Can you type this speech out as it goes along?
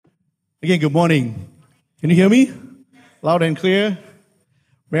Again, good morning. Can you hear me? Loud and clear.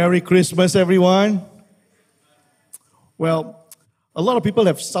 Merry Christmas, everyone. Well, a lot of people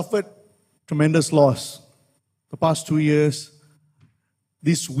have suffered tremendous loss the past 2 years,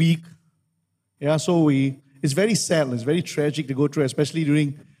 this week. It's very sad, it's very tragic to go through, especially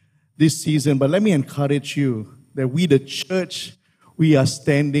during this season. But let me encourage you that we, the church, we are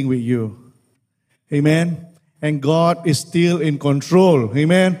standing with you. Amen. And God is still in control.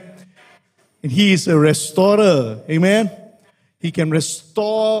 Amen. And He is a restorer. Amen. He can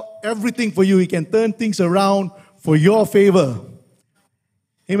restore everything for you. He can turn things around for your favor.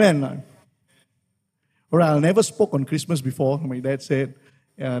 Amen. All right, I never spoke on Christmas before, my dad said.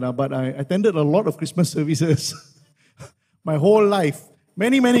 But I attended a lot of Christmas services. My whole life.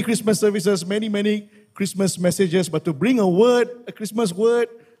 Many Christmas services, many Christmas messages. But to bring a Christmas word,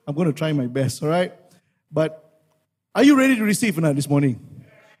 I'm going to try my best, all right? But are you ready to receive this morning?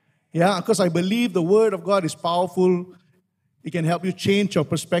 Yeah, because I believe the Word of God is powerful. It can help you change your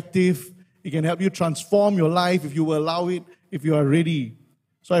perspective. It can help you transform your life if you will allow it, if you are ready.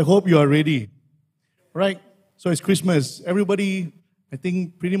 So I hope you are ready. Right? So it's Christmas. Everybody, I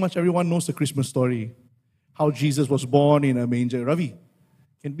think pretty much everyone knows the Christmas story. How Jesus was born in a manger. Ravi,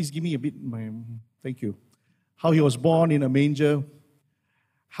 can you please give me a bit? Thank you. How He was born in a manger.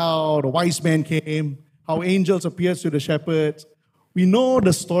 How the wise men came. How angels appeared to the shepherds. We know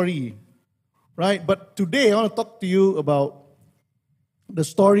the story, right? But today I want to talk to you about the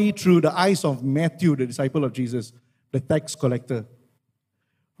story through the eyes of Matthew, the disciple of Jesus, the tax collector.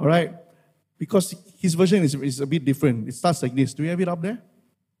 All right? Because his version is a bit different. It starts like this. Do you have it up there?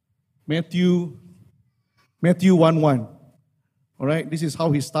 Matthew 1:1. All right? This is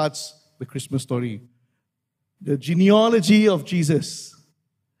how he starts the Christmas story. The genealogy of Jesus.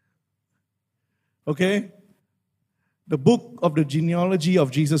 Okay? The book of the genealogy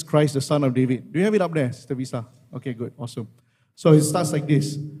of Jesus Christ, the son of David. Do you have it up there, Sister Visa? Okay, good. Awesome. So it starts like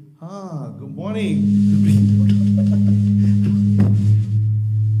this. Good morning.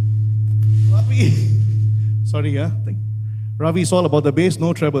 Ravi. Sorry, Ravi is all about the bass,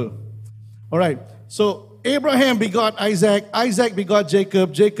 no treble. All right. So Abraham begot Isaac. Isaac begot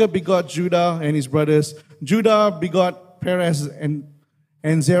Jacob. Jacob begot Judah and his brothers. Judah begot Perez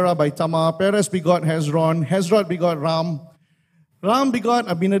and Zerah by Tamar. Perez begot Hezron. Hezron begot Ram. Ram begot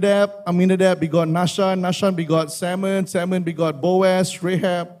Aminadab. Aminadab begot Nahshon. Nahshon begot Salmon. Salmon begot Boaz.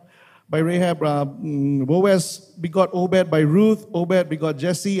 Boaz begot Obed by Ruth. Obed begot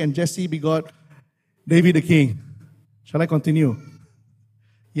Jesse. And Jesse begot David the king. Shall I continue?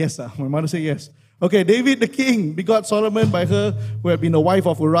 Yes, sir. My mother said yes. Okay, David the king begot Solomon by her who had been the wife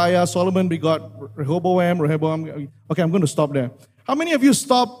of Uriah. Solomon begot Rehoboam. Okay, I'm going to stop there. How many of you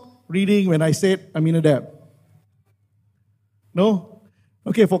stopped reading when I said Aminadab? No?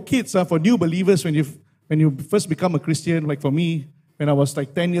 Okay, for kids, for new believers, when you first become a Christian, like for me, when I was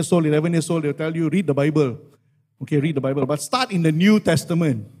like 10 years old, 11 years old, they'll tell you, read the Bible. Okay, read the Bible. But start in the New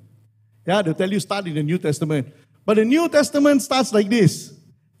Testament. Yeah, they'll tell you start in the New Testament. But the New Testament starts like this.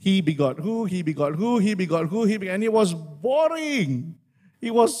 He begot who, he begot who, he begot who, he begot. And it was boring.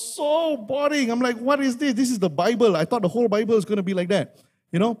 It was so boring. I'm like, what is this? This is the Bible. I thought the whole Bible is going to be like that.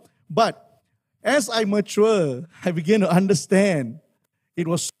 But as I mature, I began to understand it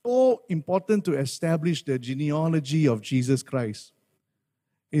was so important to establish the genealogy of Jesus Christ.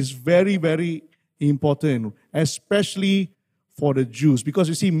 It's very, very important, especially for the Jews. Because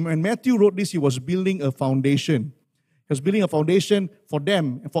you see, when Matthew wrote this, he was building a foundation. He was building a foundation for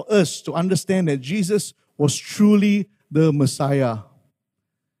them and for us to understand that Jesus was truly the Messiah.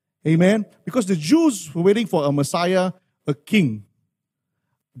 Amen? Because the Jews were waiting for a Messiah, a king.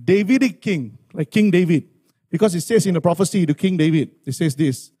 Davidic king, like King David. Because it says in the prophecy to King David, it says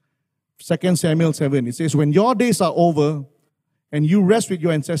this, 2 Samuel 7, it says, when your days are over and you rest with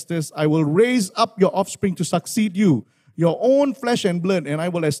your ancestors, I will raise up your offspring to succeed you, your own flesh and blood, and I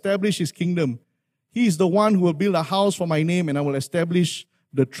will establish his kingdom. He is the one who will build a house for my name, and I will establish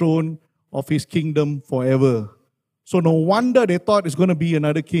the throne of his kingdom forever. So no wonder they thought it's going to be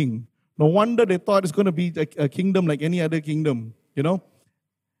another king. No wonder they thought it's going to be a kingdom like any other kingdom,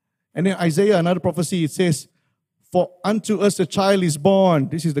 And then Isaiah, another prophecy, it says, for unto us a child is born.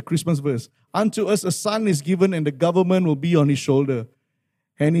 This is the Christmas verse. Unto us a son is given, and the government will be on his shoulder.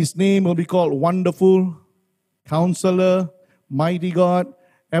 And his name will be called Wonderful, Counselor, Mighty God,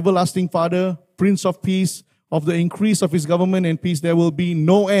 Everlasting Father, Prince of Peace. Of the increase of his government and peace there will be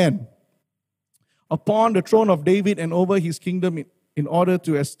no end. Upon the throne of David and over his kingdom, in order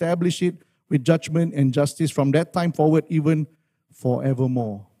to establish it with judgment and justice from that time forward, even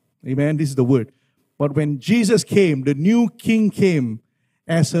forevermore. Amen. This is the word. But when Jesus came, the new king came,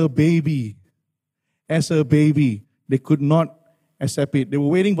 as a baby. As a baby, they could not accept it. They were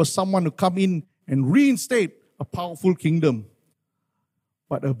waiting for someone to come in and reinstate a powerful kingdom.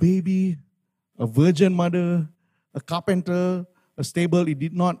 But a baby, a virgin mother, a carpenter, a stable, it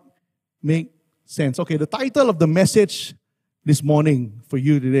did not make sense. Okay, the title of the message this morning for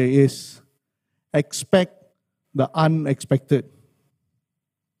you today is Expect the Unexpected.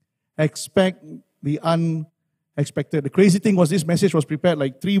 Expect the unexpected. The crazy thing was this message was prepared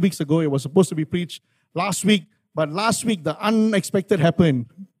like 3 weeks ago. It was supposed to be preached last week. But last week, the unexpected happened.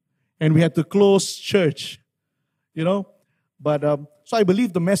 And we had to close church. But so I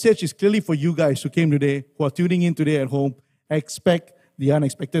believe the message is clearly for you guys who came today, who are tuning in today at home. Expect the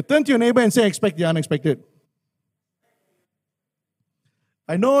unexpected. Turn to your neighbor and say, expect the unexpected.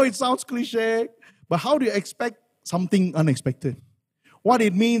 I know it sounds cliche, but how do you expect something unexpected? What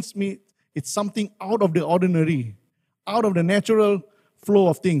it means, it's something out of the ordinary, out of the natural flow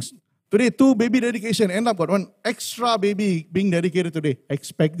of things. Today, 2 baby dedication, end up got 1 extra baby being dedicated today.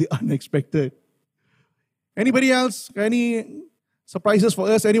 Expect the unexpected. Anybody else? Any surprises for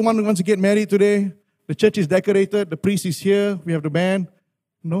us? Anyone who wants to get married today? The church is decorated. The priest is here. We have the band.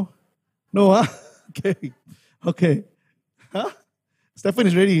 No? No, huh? Okay. Huh? Stephen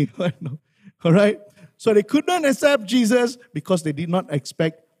is ready. No. All right. So they could not accept Jesus because they did not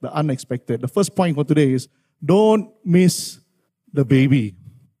expect the unexpected. The first point for today is don't miss the baby.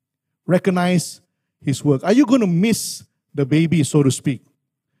 Recognize his work. Are you going to miss the baby, so to speak?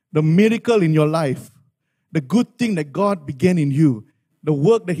 The miracle in your life. The good thing that God began in you. The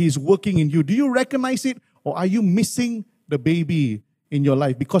work that he's working in you. Do you recognize it? Or are you missing the baby in your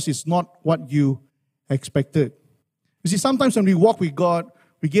life because it's not what you expected? You see, sometimes when we walk with God,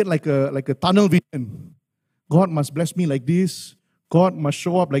 we get like a tunnel vision. God must bless me like this. God must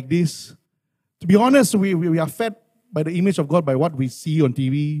show up like this. To be honest, we are fed by the image of God by what we see on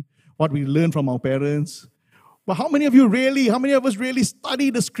TV, what we learn from our parents. But how many of us really study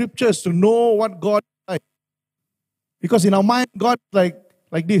the scriptures to know what God is like? Because in our mind, God is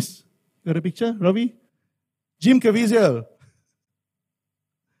like this. Got a picture, Ravi? Jim Caviezel.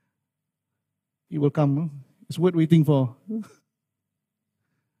 He will come. Huh? It's worth waiting for.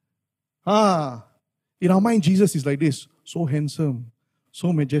 In our mind, Jesus is like this. So handsome,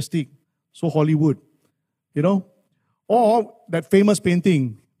 so majestic, so Hollywood. Or that famous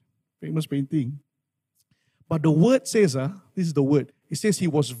painting. But the word says, this is the word. It says he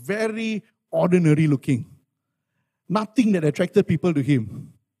was very ordinary looking. Nothing that attracted people to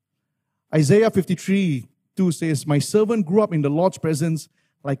him. Isaiah 53:2 says, my servant grew up in the Lord's presence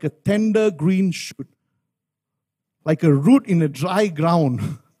like a tender green shoot, like a root in a dry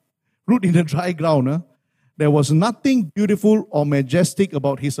ground. Root in a dry ground. There was nothing beautiful or majestic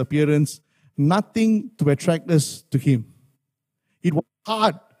about his appearance, nothing to attract us to him. It was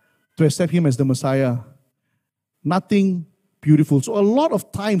hard to accept him as the Messiah. Nothing beautiful. So a lot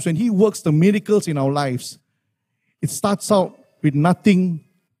of times when he works the miracles in our lives, it starts out with nothing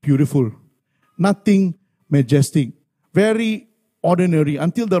beautiful, nothing majestic, very ordinary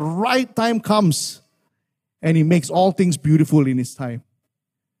until the right time comes and he makes all things beautiful in his time.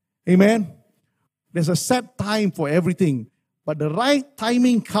 Amen? There's a set time for everything, but the right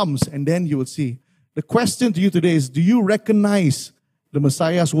timing comes and then you will see. The question to you today is, do you recognize the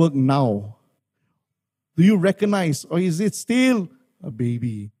Messiah's work now? Do you recognize, or is it still a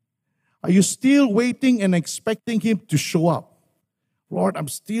baby? Are you still waiting and expecting him to show up? Lord, I'm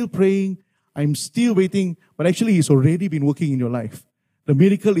still praying, I'm still waiting, but actually he's already been working in your life. The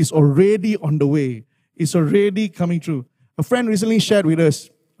miracle is already on the way. It's already coming true. A friend recently shared with us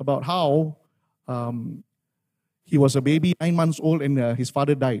about how he was a baby, 9 months old, and his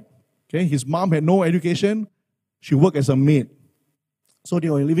father died. Okay, his mom had no education. She worked as a maid. So they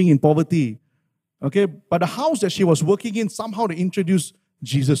were living in poverty. Okay, but the house that she was working in, somehow they introduced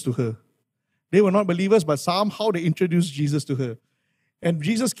Jesus to her. They were not believers, but somehow they introduced Jesus to her. And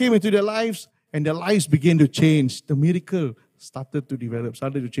Jesus came into their lives, and their lives began to change. The miracle started to develop,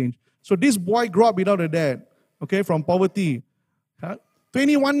 started to change. So this boy grew up without a dad, okay, from poverty.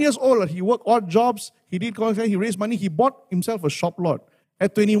 21 years old, he worked odd jobs, he did contract, he raised money, he bought himself a shop lot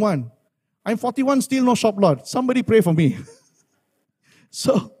at 21. I'm 41, still no shop lot. Somebody pray for me.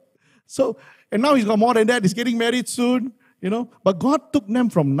 So, and now he's got more than that, he's getting married soon, But God took them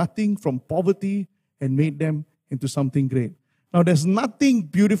from nothing, from poverty, and made them into something great. Now, there's nothing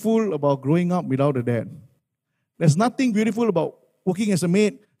beautiful about growing up without a dad. There's nothing beautiful about working as a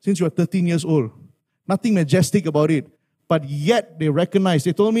maid since you were 13 years old. Nothing majestic about it. But yet, they recognized,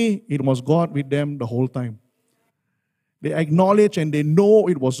 they told me it was God with them the whole time. They acknowledge and they know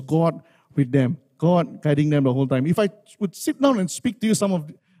it was God with them. God guiding them the whole time. If I would sit down and speak to you some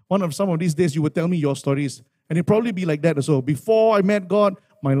of these days, you would tell me your stories. And it'd probably be like that as well. Before I met God,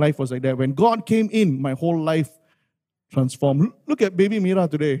 my life was like that. When God came in, my whole life transformed. Look at baby Mira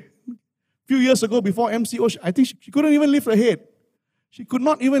today. A few years ago, before MCO, I think she couldn't even lift her head. She could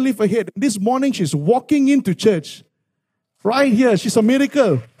not even lift her head. This morning, she's walking into church. Right here, she's a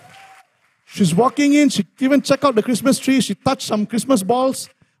miracle. She's walking in, she even checked out the Christmas tree, she touched some Christmas balls.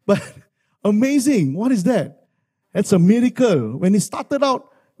 But amazing, what is that? That's a miracle. When it started out,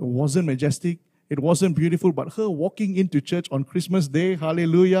 it wasn't majestic, it wasn't beautiful, but her walking into church on Christmas Day,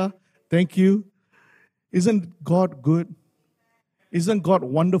 hallelujah, thank you. Isn't God good? Isn't God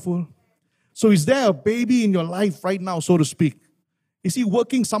wonderful? So is there a baby in your life right now, so to speak? Is he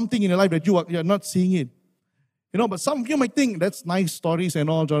working something in your life that you're not seeing it? But some of you might think, that's nice stories and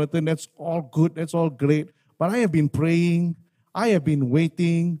all, Jonathan, that's all good, that's all great. But I have been praying, I have been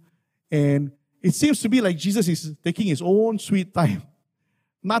waiting, and it seems to be like Jesus is taking his own sweet time.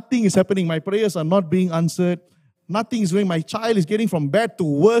 Nothing is happening. My prayers are not being answered. Nothing is going. My child is getting from bad to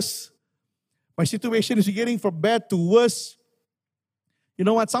worse. My situation is getting from bad to worse. You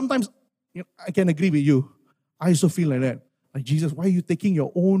know what? Sometimes I can agree with you. I also feel like that. Like, Jesus, why are you taking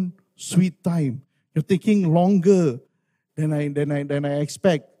your own sweet time? You're taking longer than I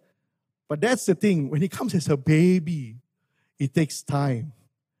expect. But that's the thing. When it comes as a baby, it takes time.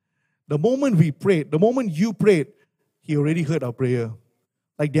 The moment we prayed, the moment you prayed, he already heard our prayer.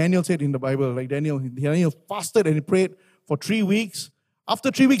 Like Daniel said in the Bible, Daniel fasted and he prayed for 3 weeks.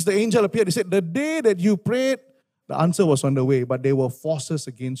 After 3 weeks, the angel appeared. He said, the day that you prayed, the answer was on the way, but there were forces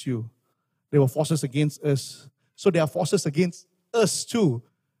against you. There were forces against us. So there are forces against us too.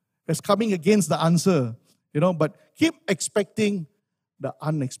 That's coming against the answer. But keep expecting the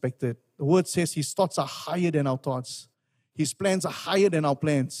unexpected. The word says his thoughts are higher than our thoughts. His plans are higher than our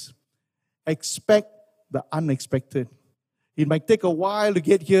plans. Expect the unexpected. It might take a while to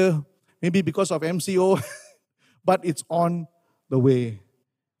get here, maybe because of MCO, but it's on the way.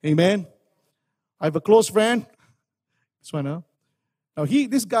 Amen. I have a close friend. This one, huh? Now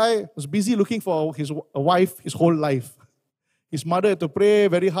this guy was busy looking for a wife his whole life. His mother had to pray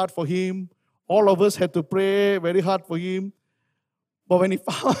very hard for him. All of us had to pray very hard for him. But when he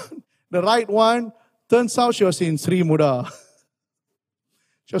found the right one, turns out she was in Sri Muda.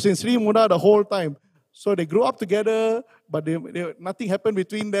 She was in Sri Muda the whole time. So they grew up together, but nothing happened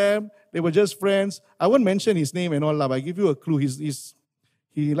between them. They were just friends. I won't mention his name and all that, but I give you a clue.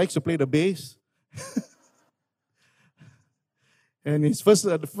 He likes to play the bass. And the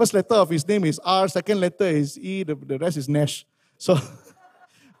first letter of his name is R, second letter is E, the rest is Nash. So,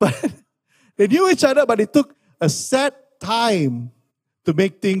 but they knew each other, but it took a set time to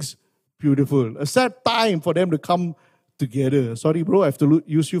make things beautiful. A set time for them to come together. Sorry, bro, I have to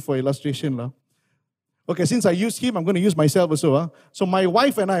use you for illustration. La. Okay, since I used him, I'm going to use myself also. So my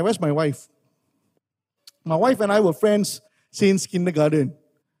wife and I, where's my wife? My wife and I were friends since kindergarten.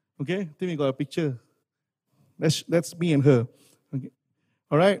 Okay, I think we got a picture. That's me and her. Okay.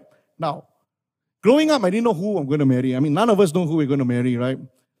 All right. Now, growing up, I didn't know who I'm going to marry. I mean, none of us know who we're going to marry, right?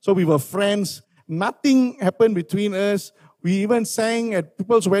 So we were friends. Nothing happened between us. We even sang at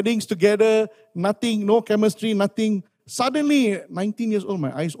people's weddings together. Nothing, no chemistry, nothing. Suddenly, 19 years old,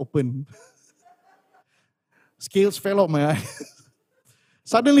 my eyes opened. Scales fell out my eyes.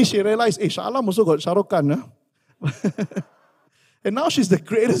 Suddenly, she realized, hey, Sha'alam also got Shah Rukh Khan. And now she's the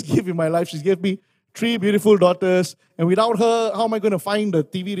greatest gift in my life. She's given me 3 beautiful daughters, and without her, how am I going to find the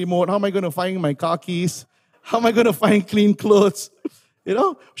TV remote? How am I going to find my car keys? How am I going to find clean clothes?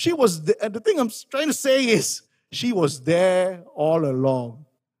 She was the thing I'm trying to say is, she was there all along.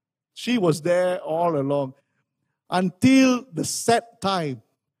 She was there all along. Until the set time,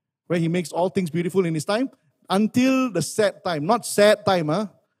 where he makes all things beautiful in his time, until the set time, not sad time, huh?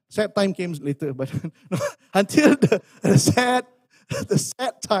 Sad time came later, but until the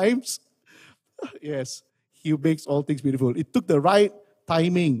sad times, yes, he makes all things beautiful. It took the right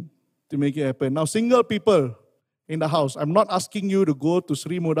timing to make it happen. Now, single people in the house, I'm not asking you to go to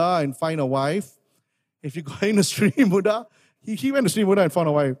Sri Muda and find a wife. If you go into Sri Muda, he went to Sri Muda and found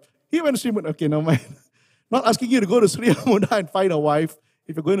a wife. He went to Sri Muda, okay, never mind. Not asking you to go to Sri Muda and find a wife.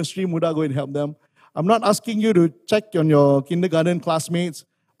 If you're going to Sri Muda, go and help them. I'm not asking you to check on your kindergarten classmates,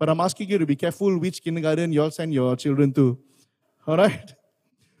 but I'm asking you to be careful which kindergarten you all send your children to. All right?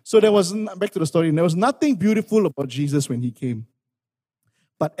 So back to the story, there was nothing beautiful about Jesus when he came.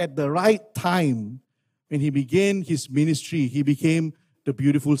 But at the right time, when he began his ministry, he became the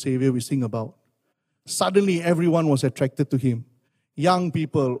beautiful Savior we sing about. Suddenly, everyone was attracted to him. Young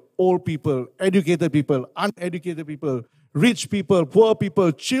people, old people, educated people, uneducated people, rich people, poor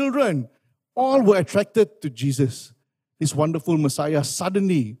people, children. All were attracted to Jesus, this wonderful Messiah.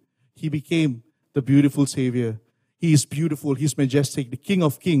 Suddenly, he became the beautiful Savior. He is beautiful, he's majestic, the King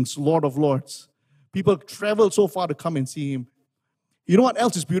of Kings, Lord of Lords. People travel so far to come and see him. You know what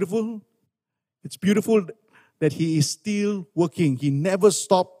else is beautiful? It's beautiful that he is still working. He never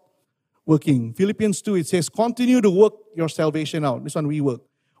stopped working. Philippians 2, it says, continue to work your salvation out. This one we work.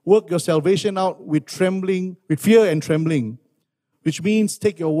 Work your salvation out with trembling, with fear and trembling, which means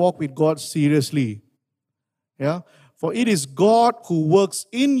take your walk with God seriously. Yeah? For it is God who works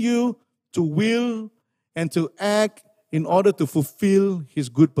in you to will and to act in order to fulfill his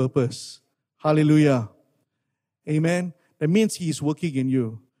good purpose. Hallelujah. Amen. That means he is working in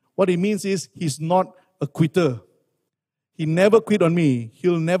you. What it means is he's not a quitter. He never quit on me.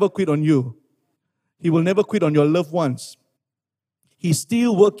 He'll never quit on you. He will never quit on your loved ones. He's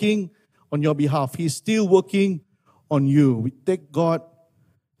still working on your behalf. He's still working on you. We take God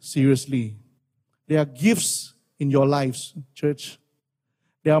seriously. There are gifts in your lives, church.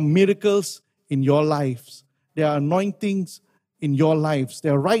 There are miracles in your lives. There are anointings in your lives. They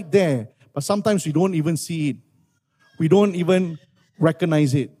are right there. But sometimes we don't even see it. We don't even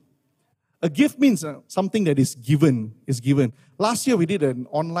recognize it. A gift means something that is given. Last year we did an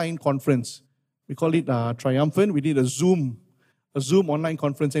online conference. We call it Triumphant. We did a Zoom online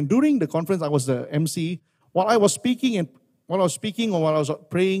conference. And during the conference, I was the MC. While I was speaking or while I was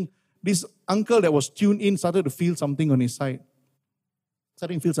praying, this uncle that was tuned in started to feel something on his side.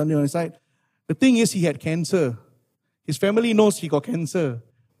 The thing is, he had cancer. His family knows he got cancer,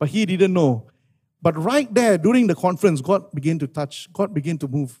 but he didn't know. But right there, during the conference, God began to touch. God began to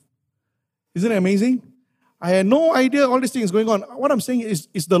move. Isn't it amazing? I had no idea all these things going on. What I'm saying is,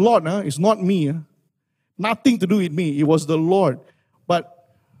 it's the Lord. It's not me. Nothing to do with me. It was the Lord. But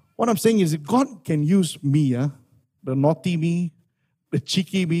what I'm saying is, God can use me, the naughty me, the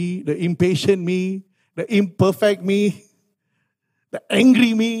cheeky me, the impatient me, the imperfect me, the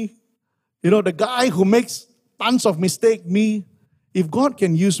angry me, the guy who makes tons of mistakes, me. If God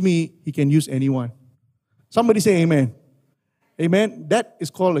can use me, he can use anyone. Somebody say amen. Amen. That is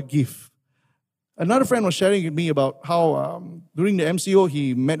called a gift. Another friend was sharing with me about how during the MCO,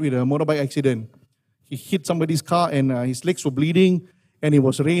 he met with a motorbike accident. He hit somebody's car and his legs were bleeding and it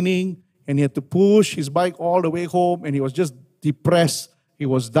was raining and he had to push his bike all the way home and he was just depressed. He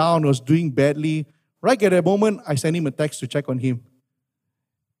was down, he was doing badly. Right at that moment, I sent him a text to check on him.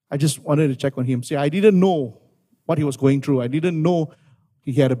 I just wanted to check on him. See, I didn't know what he was going through. I didn't know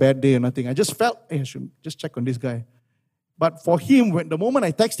he had a bad day or nothing. I just felt, I should just check on this guy. But for him, the moment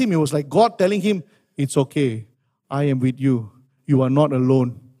I texted him, it was like God telling him, it's okay. I am with you. You are not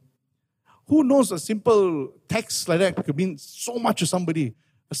alone. Who knows a simple text like that could mean so much to somebody?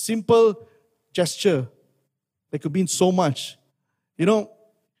 A simple gesture that could mean so much.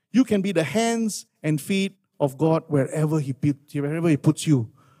 You can be the hands and feet of God wherever He puts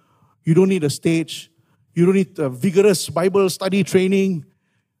you. You don't need a stage. You don't need a vigorous Bible study training.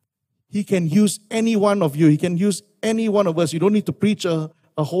 He can use any one of you. He can use any one of us. You don't need to preach a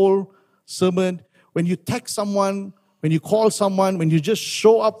whole sermon. When you text someone, when you call someone, when you just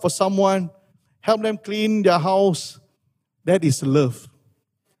show up for someone, help them clean their house, that is love.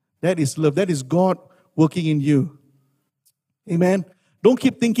 That is love. That is God working in you. Amen. Don't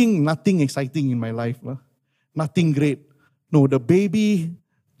keep thinking nothing exciting in my life. Nothing great. No, the baby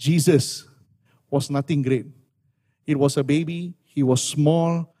Jesus was nothing great. It was a baby. He was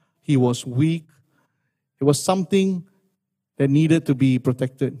small. He was weak. It was something that needed to be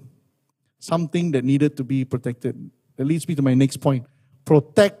protected. Something that needed to be protected. That leads me to my next point.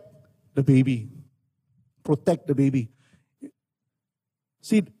 Protect the baby. Protect the baby.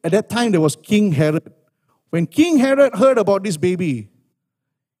 See, at that time there was King Herod. When King Herod heard about this baby,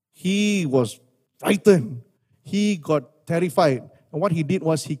 he was frightened. He got terrified. And what he did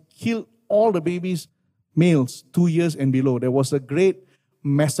was he killed all the babies, males, 2 years and below. There was a great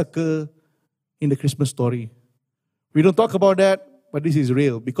massacre in the Christmas story. We don't talk about that, but this is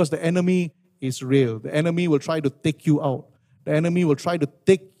real because the enemy is real. The enemy will try to take you out. The enemy will try to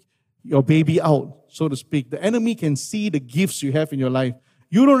take your baby out, so to speak. The enemy can see the gifts you have in your life.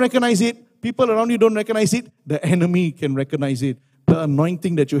 You don't recognize it. People around you don't recognize it. The enemy can recognize it. The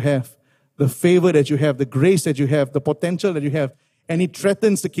anointing that you have, the favor that you have, the grace that you have, the potential that you have. And it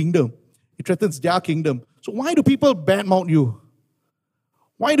threatens the kingdom. It threatens their kingdom. So why do people badmouth you?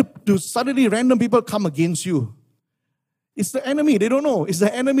 Why do suddenly random people come against you? It's the enemy. They don't know. It's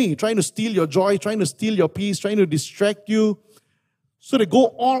the enemy trying to steal your joy, trying to steal your peace, trying to distract you. So they go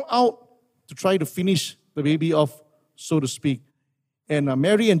all out to try to finish the baby off, so to speak. And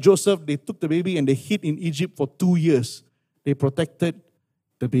Mary and Joseph, they took the baby and they hid in Egypt for 2 years. They protected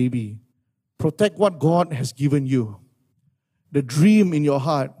the baby. Protect what God has given you. The dream in your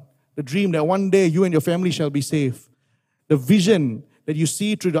heart. The dream that one day you and your family shall be saved. The vision that you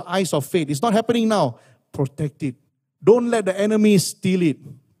see through the eyes of faith. It's not happening now. Protect it. Don't let the enemy steal it.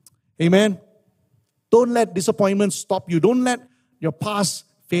 Amen. Don't let disappointment stop you. Don't let your past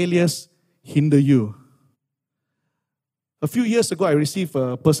failures hinder you. A few years ago, I received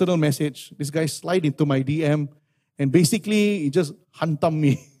a personal message. This guy slid into my DM and basically he just hantam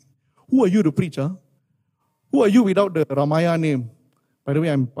me. Who are you to preach, huh? Who are you without the Ramayah name? By the way,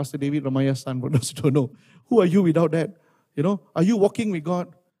 I'm Pastor David Ramayah's son, for those who don't know. Who are you without that? You know, are you walking with God?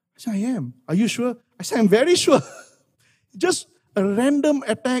 I said, I am. Are you sure? I said, I'm very sure. Just a random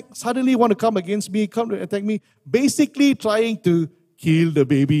attack suddenly want to come against me, come to attack me, basically trying to kill the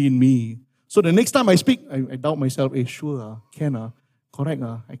baby in me. So the next time I speak, I doubt myself, sure, can, correct,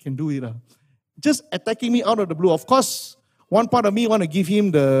 I can do it. Just attacking me out of the blue. Of course, one part of me want to give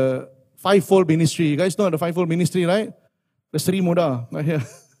him the fivefold ministry. You guys know the fivefold ministry, right? The Sri Muda, right here.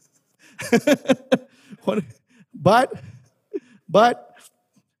 But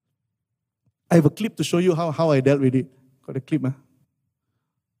I have a clip to show you how I dealt with it. Got a clip, huh?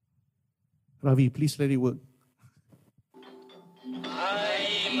 Ravi, please let it work.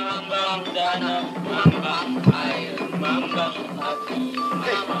 Mambang dana, mambang air, mambang api,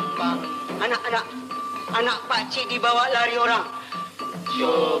 mambang. Anak pakcik dibawa lari orang.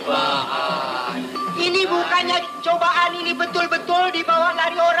 Cobaan. Ini bukannya cobaan, ini betul-betul dibawa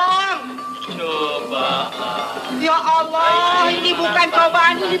lari orang. Cobaan. Ya Allah, ini bukan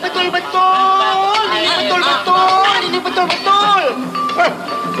cobaan, ini betul-betul. Ini betul-betul, ini betul-betul.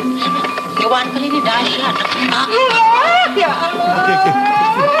 Cobaan kali ini dahsyat. Ya Allah.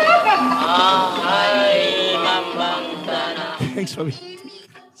 Hai mambang tanah. Thanks, Ravi.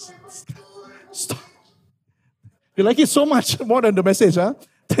 Stop. You like it so much more than the message, huh?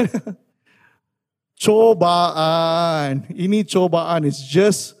 Cobaan. Ini cobaan. It's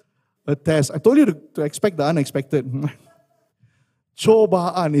just a test. I told you to expect the unexpected.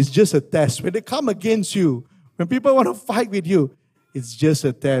 Cobaan is just a test. When they come against you, when people want to fight with you, it's just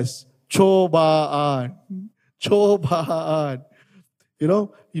a test. Cobaan. Cobaan. You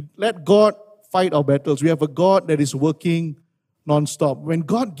know, you let God fight our battles. We have a God that is working non-stop. When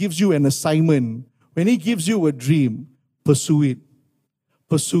God gives you an assignment, when He gives you a dream, pursue it.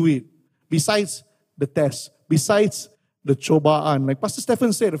 Pursue it. Besides the test, besides the cobaan. Like Pastor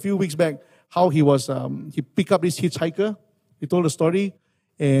Stephen said a few weeks back, how he picked up this hitchhiker. He told a story,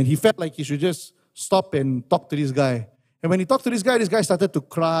 and he felt like he should just stop and talk to this guy. And when he talked to this guy started to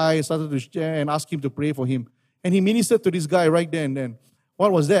cry, started to share and ask him to pray for him. And he ministered to this guy right there and then.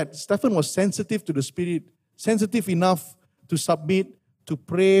 What was that? Stephen was sensitive to the Spirit, sensitive enough to submit, to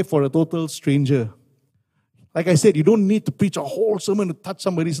pray for a total stranger. Like I said, you don't need to preach a whole sermon to touch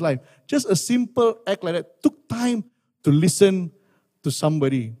somebody's life. Just a simple act like that took time to listen to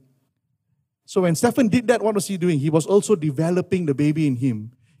somebody. So when Stephen did that, what was he doing? He was also developing the baby in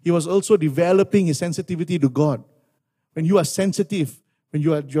him. He was also developing his sensitivity to God. When you are sensitive, when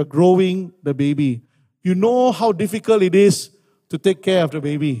you are growing the baby, you know how difficult it is to take care of the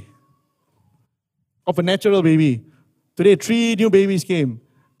baby, of a natural baby. Today, 3 new babies came.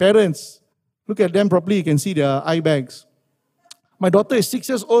 Parents, look at them properly, you can see their eye bags. My daughter is 6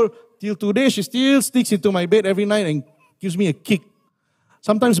 years old. Till today, she still sneaks into my bed every night and gives me a kick.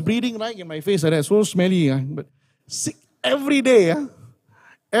 Sometimes breathing right in my face like that, so smelly. But sick every day.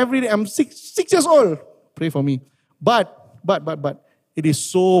 Every day, I'm 6 years old. Pray for me. But, it is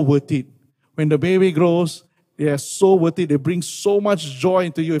so worth it. When the baby grows, they are so worth it. They bring so much joy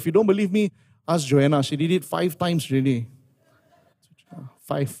into you. If you don't believe me, ask Joanna. She did it 5 times really.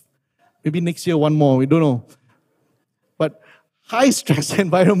 5. Maybe next year 1 more. We don't know. But high stress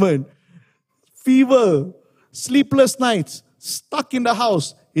environment, fever, sleepless nights, stuck in the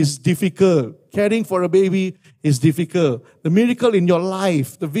house is difficult. Caring for a baby is difficult. The miracle in your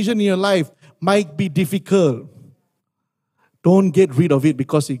life, the vision in your life might be difficult. Don't get rid of it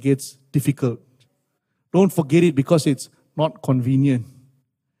because it gets difficult. Don't forget it because it's not convenient.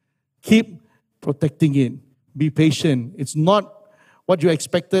 Keep protecting it. Be patient. It's not what you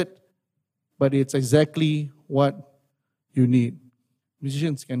expected, but it's exactly what you need.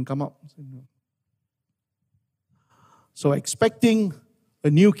 Musicians can come up. So expecting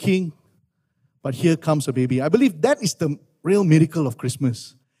a new king, but here comes a baby. I believe that is the real miracle of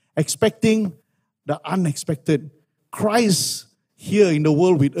Christmas. Expecting the unexpected. Christ here in the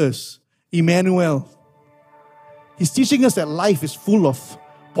world with us. Emmanuel. He's teaching us that life is full of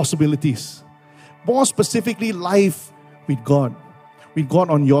possibilities. More specifically, life with God. With God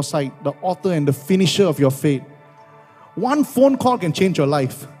on your side, the author and the finisher of your faith. One phone call can change your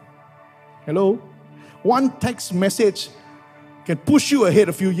life. Hello? One text message can push you ahead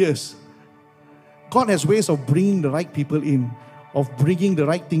a few years. God has ways of bringing the right people in, of bringing the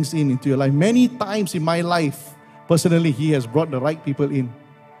right things into your life. Many times in my life, personally, He has brought the right people in.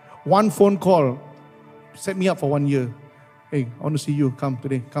 One phone call set me up for 1 year. Hey, I want to see you. Come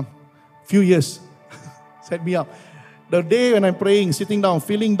today. Come. Few years. Set me up. The day when I'm praying, sitting down,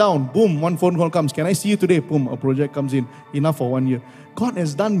 feeling down, boom, one phone call comes. Can I see you today? Boom, a project comes in. Enough for 1 year. God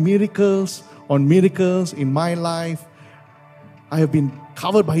has done miracles on miracles in my life. I have been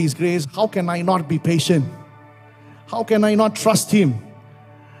covered by His grace. How can I not be patient? How can I not trust Him?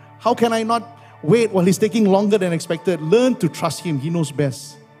 How can I not wait while He's taking longer than expected? Learn to trust Him. He knows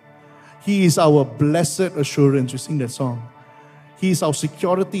best. He is our blessed assurance. We sing that song. He is our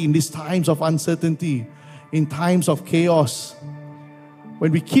security in these times of uncertainty, in times of chaos.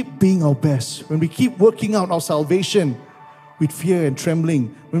 When we keep being our best, when we keep working out our salvation with fear and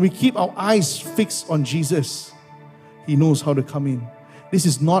trembling, when we keep our eyes fixed on Jesus, He knows how to come in. This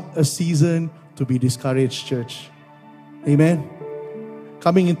is not a season to be discouraged, church. Amen.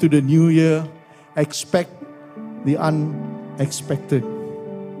 Coming into the new year, expect the unexpected.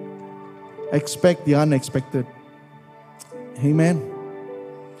 Expect the unexpected. Amen.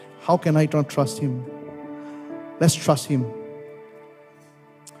 How can I not trust Him? Let's trust Him.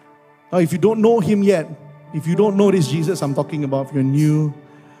 Now, if you don't know Him yet, if you don't know this Jesus I'm talking about, if you're new,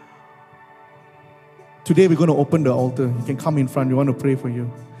 today we're going to open the altar. You can come in front. We want to pray for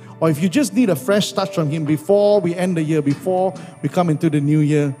you. Or if you just need a fresh touch from Him before we end the year, before we come into the new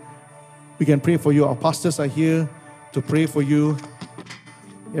year, we can pray for you. Our pastors are here to pray for you.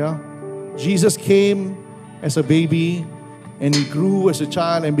 Yeah. Jesus came as a baby and He grew as a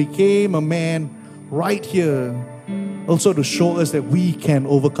child and became a man right here, also to show us that we can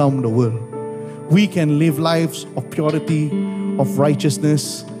overcome the world. We can live lives of purity, of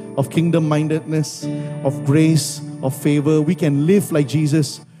righteousness, of kingdom-mindedness, of grace, of favor. We can live like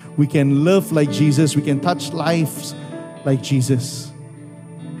Jesus. We can love like Jesus. We can touch lives like Jesus.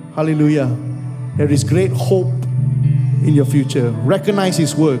 Hallelujah. There is great hope in your future. Recognize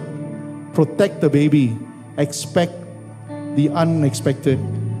His work. Protect the baby. Expect the unexpected.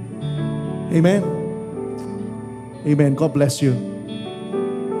 Amen. Amen. God bless you.